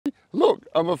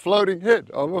I'm a floating head.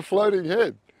 I'm a floating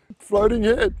head. Floating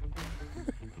head.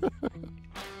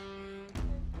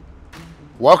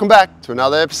 Welcome back to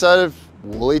another episode of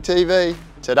Woolly TV.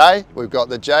 Today we've got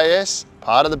the JS,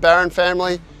 part of the Baron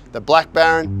family, the Black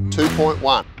Baron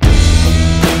 2.1.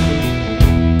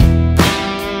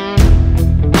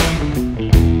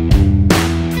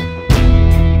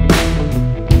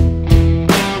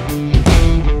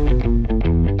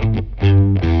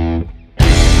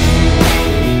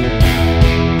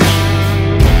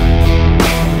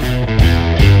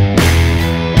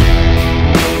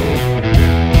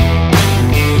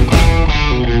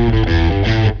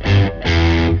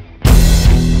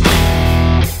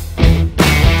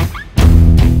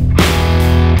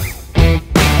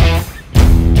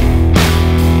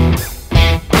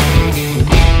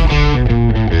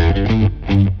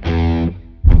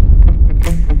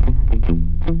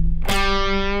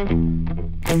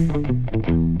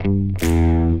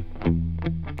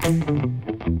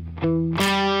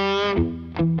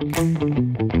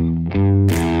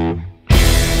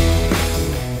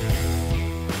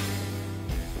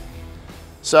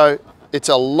 So it's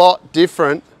a lot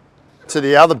different to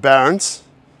the other Barons,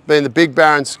 being the big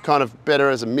Baron's kind of better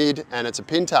as a mid and it's a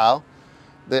pintail.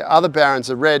 The other Barons,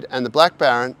 the red and the Black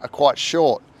Baron, are quite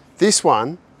short. This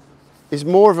one is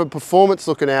more of a performance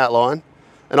looking outline,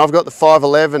 and I've got the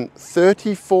 511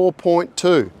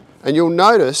 34.2, and you'll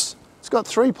notice it's got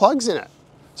 3 plugs in it.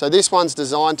 So this one's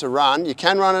designed to run. You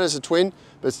can run it as a twin,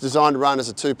 but it's designed to run as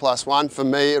a 2+1. For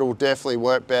me, it'll definitely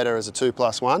work better as a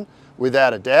 2+1,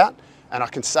 without a doubt. And I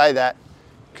can say that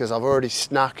because I've already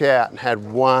snuck out and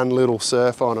had one little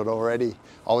surf on it already.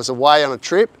 I was away on a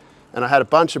trip and I had a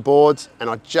bunch of boards and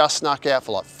I just snuck out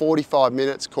for like 45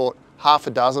 minutes, caught half a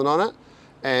dozen on it.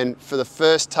 And for the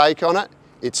first take on it,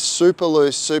 it's super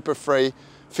loose, super free,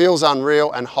 feels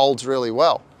unreal and holds really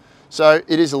well. So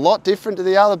it is a lot different to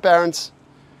the other Barons.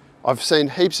 I've seen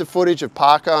heaps of footage of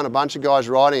Parker and a bunch of guys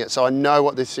riding it, so I know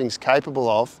what this thing's capable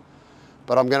of.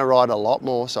 But I'm going to ride a lot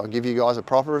more, so I'll give you guys a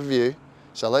proper review.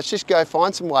 So let's just go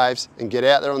find some waves and get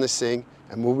out there on this thing,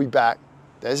 and we'll be back.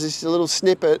 There's just a little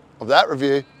snippet of that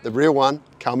review, the real one,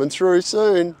 coming through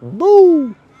soon.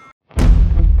 Boo!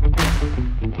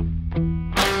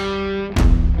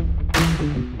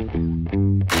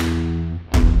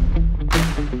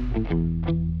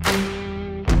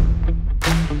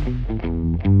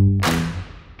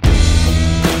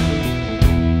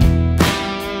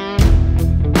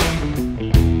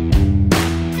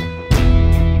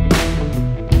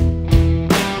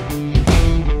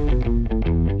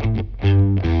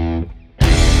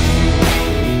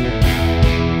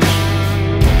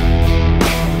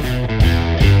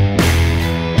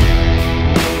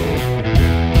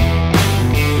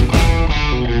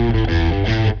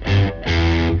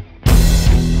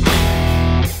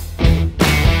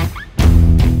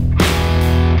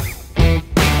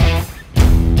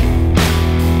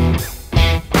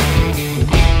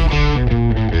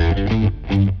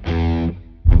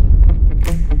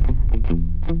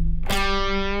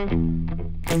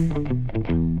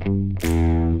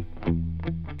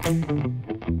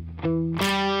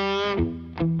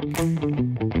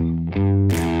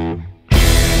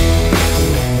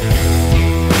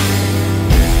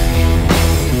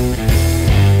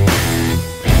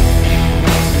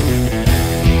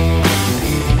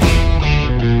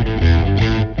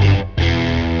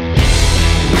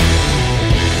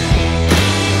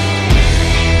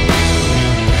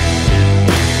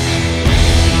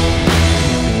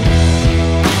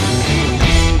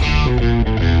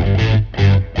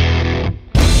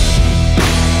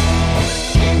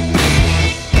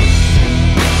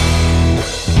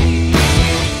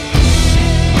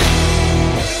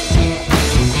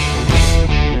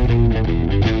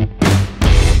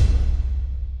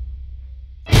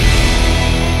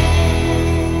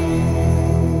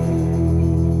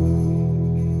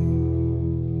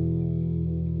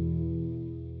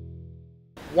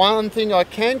 One thing I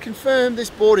can confirm, this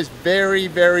board is very,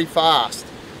 very fast.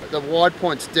 The wide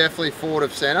point's definitely forward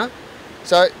of center.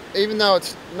 So even though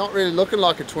it's not really looking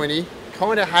like a 20,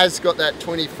 kind of has got that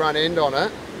 20 front end on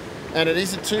it, and it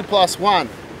is a 2+1.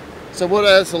 So what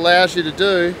else allows you to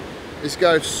do is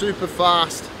go super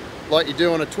fast like you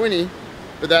do on a 20,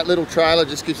 but that little trailer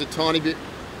just gives a tiny bit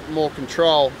more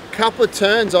control. A couple of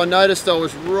turns I noticed I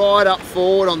was right up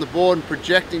forward on the board and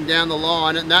projecting down the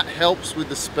line, and that helps with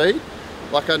the speed.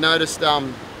 Like I noticed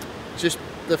just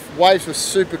the waves were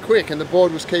super quick and the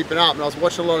board was keeping up, and I was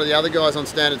watching a lot of the other guys on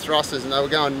standard thrusters and they were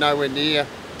going nowhere near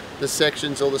the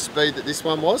sections or the speed that this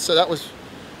one was, so that was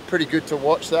pretty good to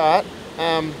watch that.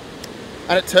 And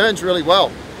it turns really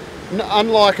well.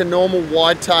 unlike a normal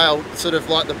wide tail, sort of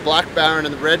like the black Baron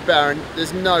and the red Baron,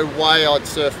 there's no way I'd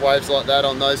surf waves like that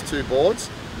on those two boards.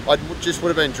 I just would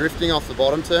have been drifting off the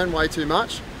bottom turn way too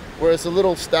much. Whereas the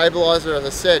little stabilizer, as I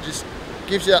said, just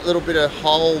gives you that little bit of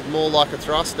hold, more like a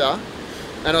thruster.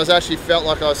 And I actually felt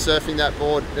like I was surfing that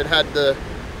board. It had the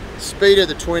speed of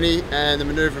the 20 and the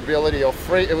maneuverability, or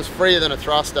free. It was freer than a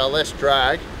thruster, less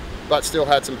drag, but still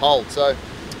had some hold. So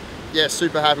yeah,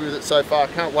 super happy with it so far.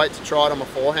 Can't wait to try it on my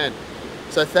forehand.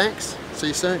 So thanks, see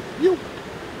you soon.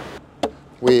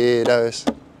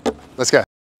 Weirdos. Let's go.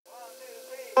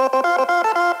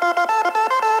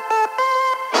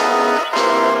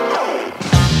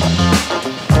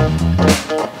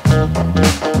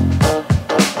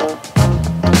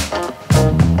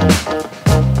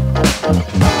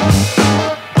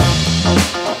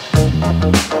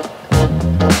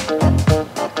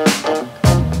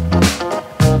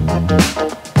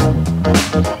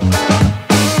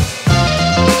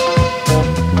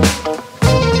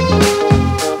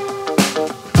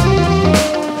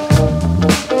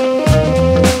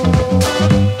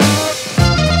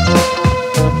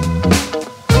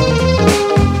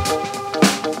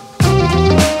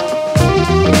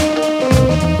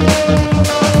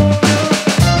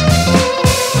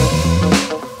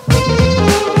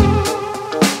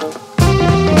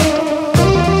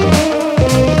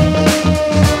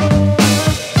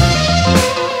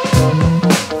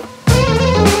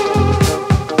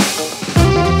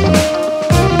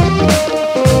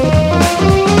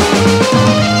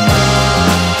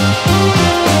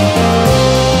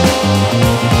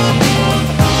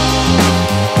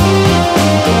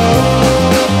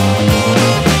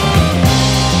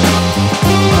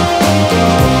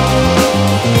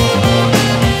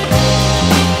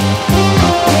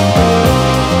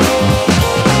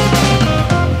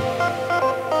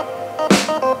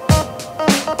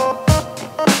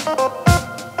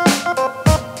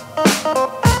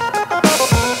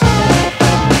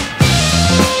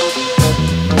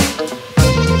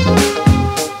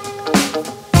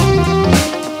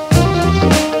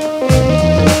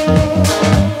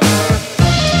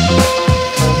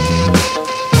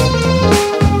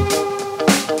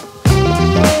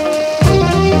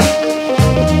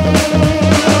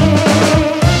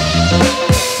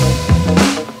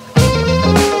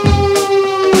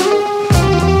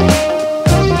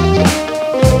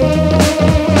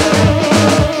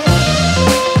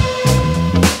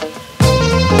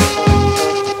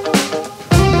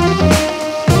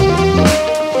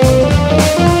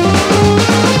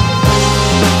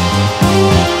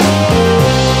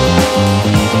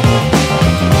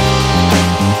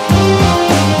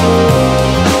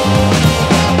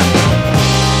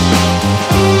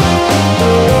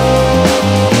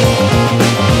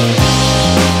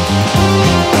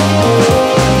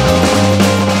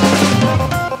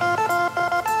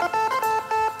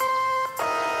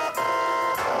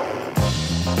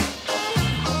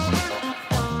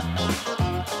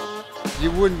 You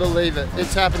wouldn't believe it.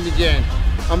 It's happened again.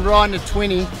 I'm riding a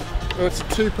 20, or it's a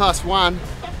 2+1,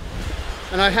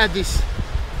 and I had this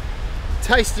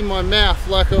taste in my mouth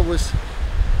like I was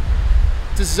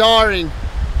desiring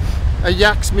a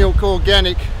Yaks Milk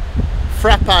Organic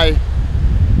frappe,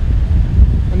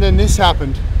 and then this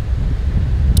happened.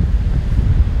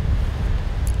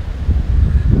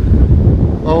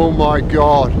 Oh my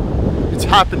God, it's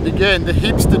happened again. The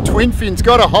hipster twin fin's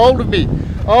got a hold of me.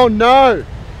 Oh no.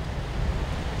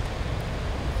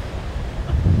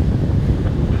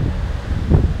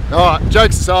 Alright,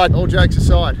 jokes aside, all jokes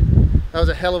aside, that was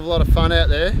a hell of a lot of fun out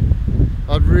there.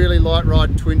 I'd really like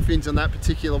riding twin fins on that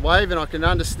particular wave, and I can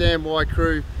understand why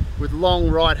crew with long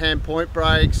right hand point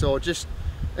breaks or just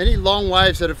any long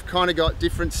waves that have kind of got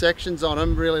different sections on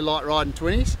them really like riding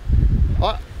 20s.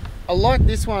 I like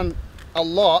this one a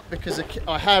lot because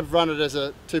I have run it as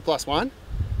a 2+1,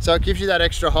 so it gives you that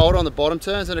extra hold on the bottom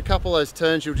turns, and a couple of those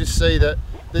turns you'll just see that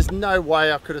there's no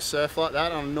way I could have surfed like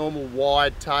that on a normal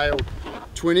wide tailed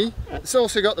 20. It's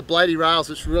also got the bladey rails,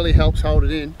 which really helps hold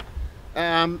it in.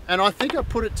 And I think I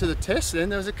put it to the test then.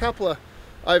 There was a couple of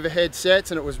overhead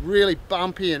sets and it was really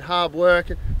bumpy and hard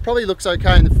work. It probably looks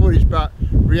okay in the footage, but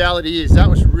reality is that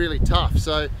was really tough.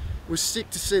 So it was sick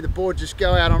to see the board just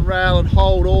go out on rail and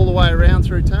hold all the way around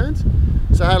through turns.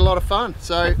 So I had a lot of fun.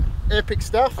 So epic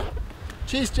stuff.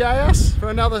 Cheers JS for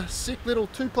another sick little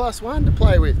 2+1 to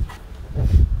play with.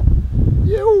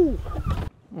 Yo!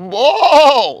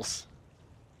 Balls!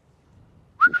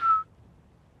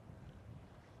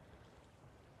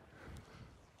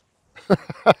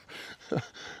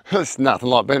 It's nothing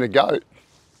like being a goat.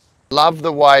 Love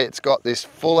the way it's got this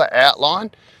fuller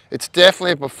outline It's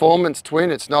definitely a performance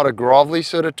twin. It's not a grovelly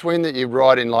sort of twin that you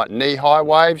ride in like knee-high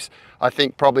waves. I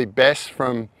think probably best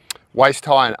from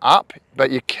waist-high and up,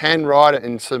 but you can ride it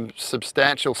in some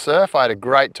substantial surf. I had a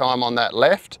great time on that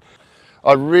left.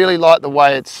 I really like the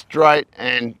way it's straight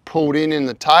and pulled in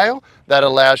the tail. That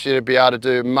allows you to be able to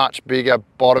do much bigger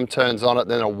bottom turns on it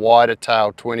than a wider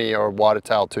tail 20 or a wider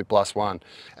tail 2+1.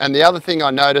 And the other thing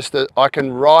I noticed that I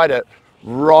can ride it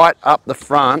right up the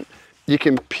front. You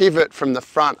can pivot from the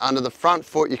front under the front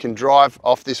foot. You can drive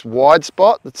off this wide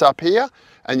spot that's up here,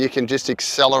 and you can just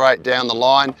accelerate down the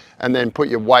line and then put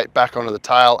your weight back onto the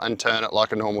tail and turn it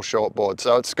like a normal shortboard.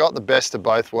 So it's got the best of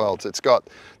both worlds. It's got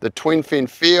the twin fin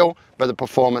feel, but the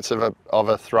performance of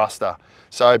a thruster.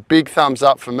 So big thumbs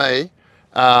up for me.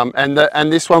 And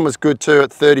this one was good too at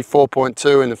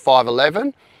 34.2 in the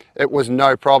 511. It was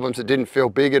no problems. It didn't feel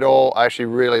big at all. I actually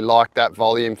really like that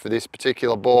volume for this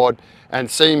particular board,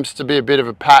 and seems to be a bit of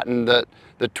a pattern that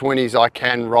the 20s, I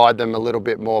can ride them a little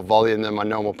bit more volume than my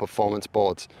normal performance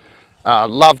boards.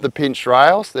 Love the pinch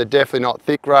rails. They're definitely not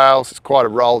thick rails. It's quite a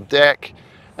rolled deck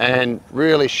and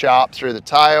really sharp through the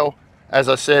tail. As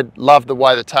I said, love the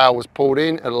way the tail was pulled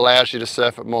in. It allows you to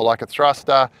surf it more like a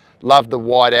thruster. Love the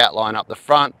wide outline up the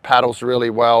front, paddles really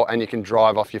well, and you can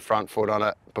drive off your front foot on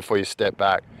it before you step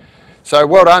back. So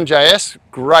well done, JS.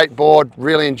 Great board,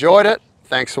 really enjoyed it.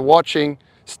 Thanks for watching.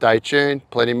 Stay tuned,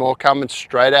 plenty more coming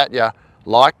straight at you.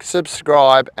 Like,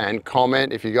 subscribe, and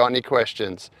comment if you got any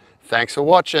questions. Thanks for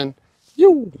watching.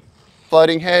 Yoo!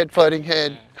 Floating head, floating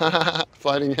head.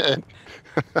 Floating head.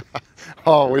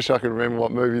 Oh, I wish I could remember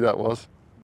what movie that was.